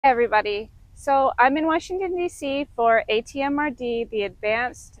Hey everybody. So I'm in Washington, D.C. for ATMRD, the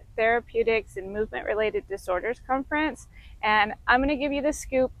Advanced Therapeutics and Movement-Related Disorders Conference, and I'm going to give you the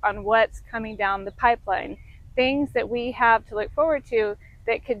scoop on what's coming down the pipeline, things that we have to look forward to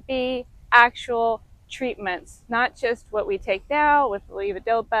that could be actual treatments, not just what we take now with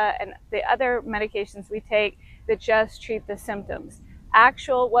levodopa and the other medications we take that just treat the symptoms.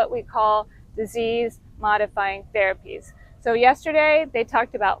 Actual, what we call disease-modifying therapies. So yesterday they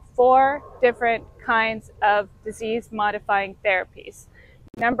talked about 4 different kinds of disease-modifying therapies.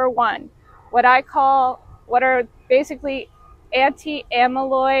 Number 1, what are basically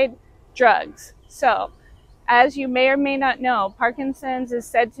anti-amyloid drugs. So as you may or may not know, Parkinson's is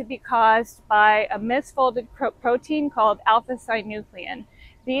said to be caused by a misfolded protein called alpha-synuclein.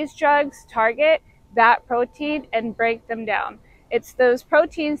 These drugs target that protein and break them down. It's those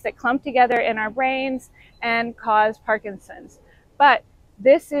proteins that clump together in our brains and cause Parkinson's. But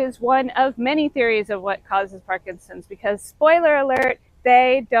this is one of many theories of what causes Parkinson's because, spoiler alert,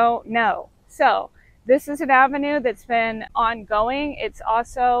 they don't know. So this is an avenue that's been ongoing. It's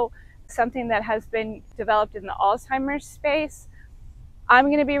also something that has been developed in the Alzheimer's space. I'm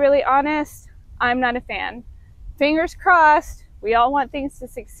going to be really honest, I'm not a fan. Fingers crossed, we all want things to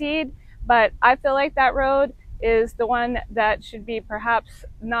succeed, but I feel like that road is the one that should be perhaps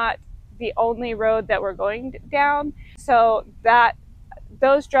not the only road that we're going down. So that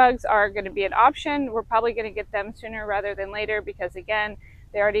those drugs are going to be an option. We're probably going to get them sooner rather than later because, again,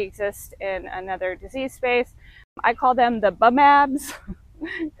 they already exist in another disease space. I call them the BMABs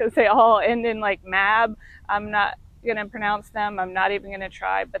because they all end in like MAB. I'm not going to pronounce them. I'm not even going to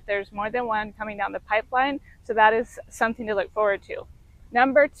try, but there's more than one coming down the pipeline. So that is something to look forward to.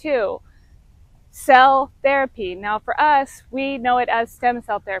 Number 2, cell therapy. Now for us, we know it as stem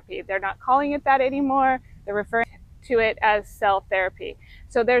cell therapy. They're not calling it that anymore. They're referring to it as cell therapy.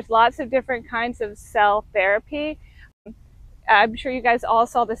 So there's lots of different kinds of cell therapy. I'm sure you guys all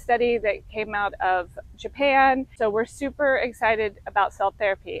saw the study that came out of Japan. So we're super excited about cell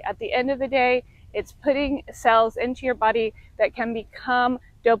therapy. At the end of the day, it's putting cells into your body that can become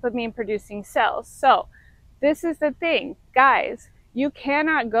dopamine producing cells. So this is the thing, guys. You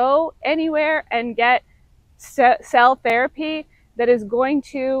cannot go anywhere and get cell therapy that is going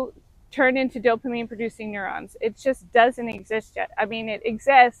to turn into dopamine producing neurons. It just doesn't exist yet. I mean, it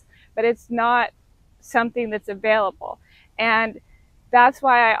exists, but it's not something that's available. And that's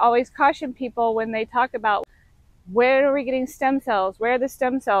why I always caution people when they talk about where are we getting stem cells? Where are the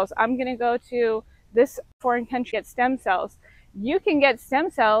stem cells? I'm going to go to this foreign country to get stem cells. You can get stem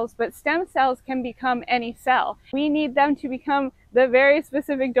cells, but stem cells can become any cell. We need them to become the very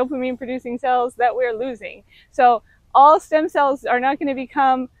specific dopamine producing cells that we're losing. So all stem cells are not going to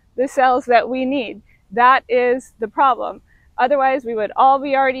become the cells that we need. That is the problem. Otherwise, we would all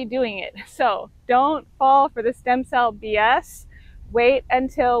be already doing it. So don't fall for the stem cell BS. Wait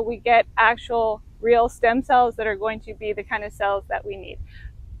until we get actual real stem cells that are going to be the kind of cells that we need.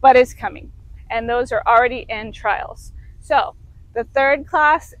 But it's coming, and those are already in trials. So the third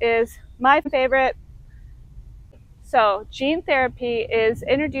class is my favorite. So gene therapy is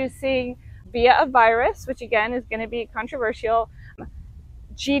introducing via a virus, which again is going to be controversial,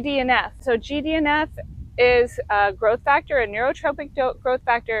 GDNF. So GDNF is a growth factor, a neurotropic growth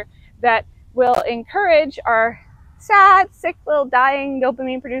factor that will encourage our sad, sick, little dying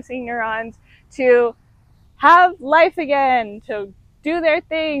dopamine producing neurons to have life again, to do their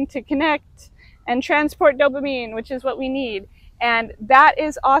thing, to connect and transport dopamine, which is what we need. And that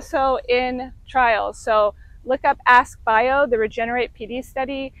is also in trials. So look up AskBio, the Regenerate PD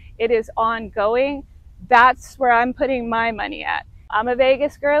study. It is ongoing. That's where I'm putting my money at. I'm a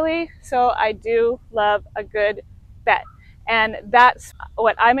Vegas girly, so I do love a good bet. And that's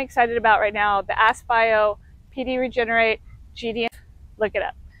what I'm excited about right now, the AskBio, PD Regenerate, GDNF, look it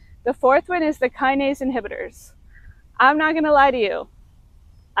up. The fourth one is the kinase inhibitors. I'm not gonna lie to you,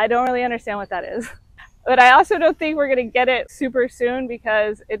 I don't really understand what that is. But I also don't think we're gonna get it super soon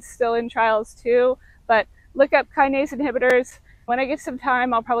because it's still in trials too. But look up kinase inhibitors. When I get some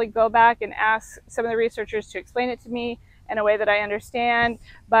time, I'll probably go back and ask some of the researchers to explain it to me in a way that I understand,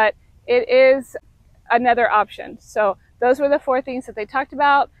 but it is another option. So those were the 4 things that they talked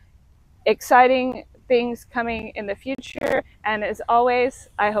about. Exciting things coming in the future. And as always,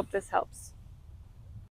 I hope this helps.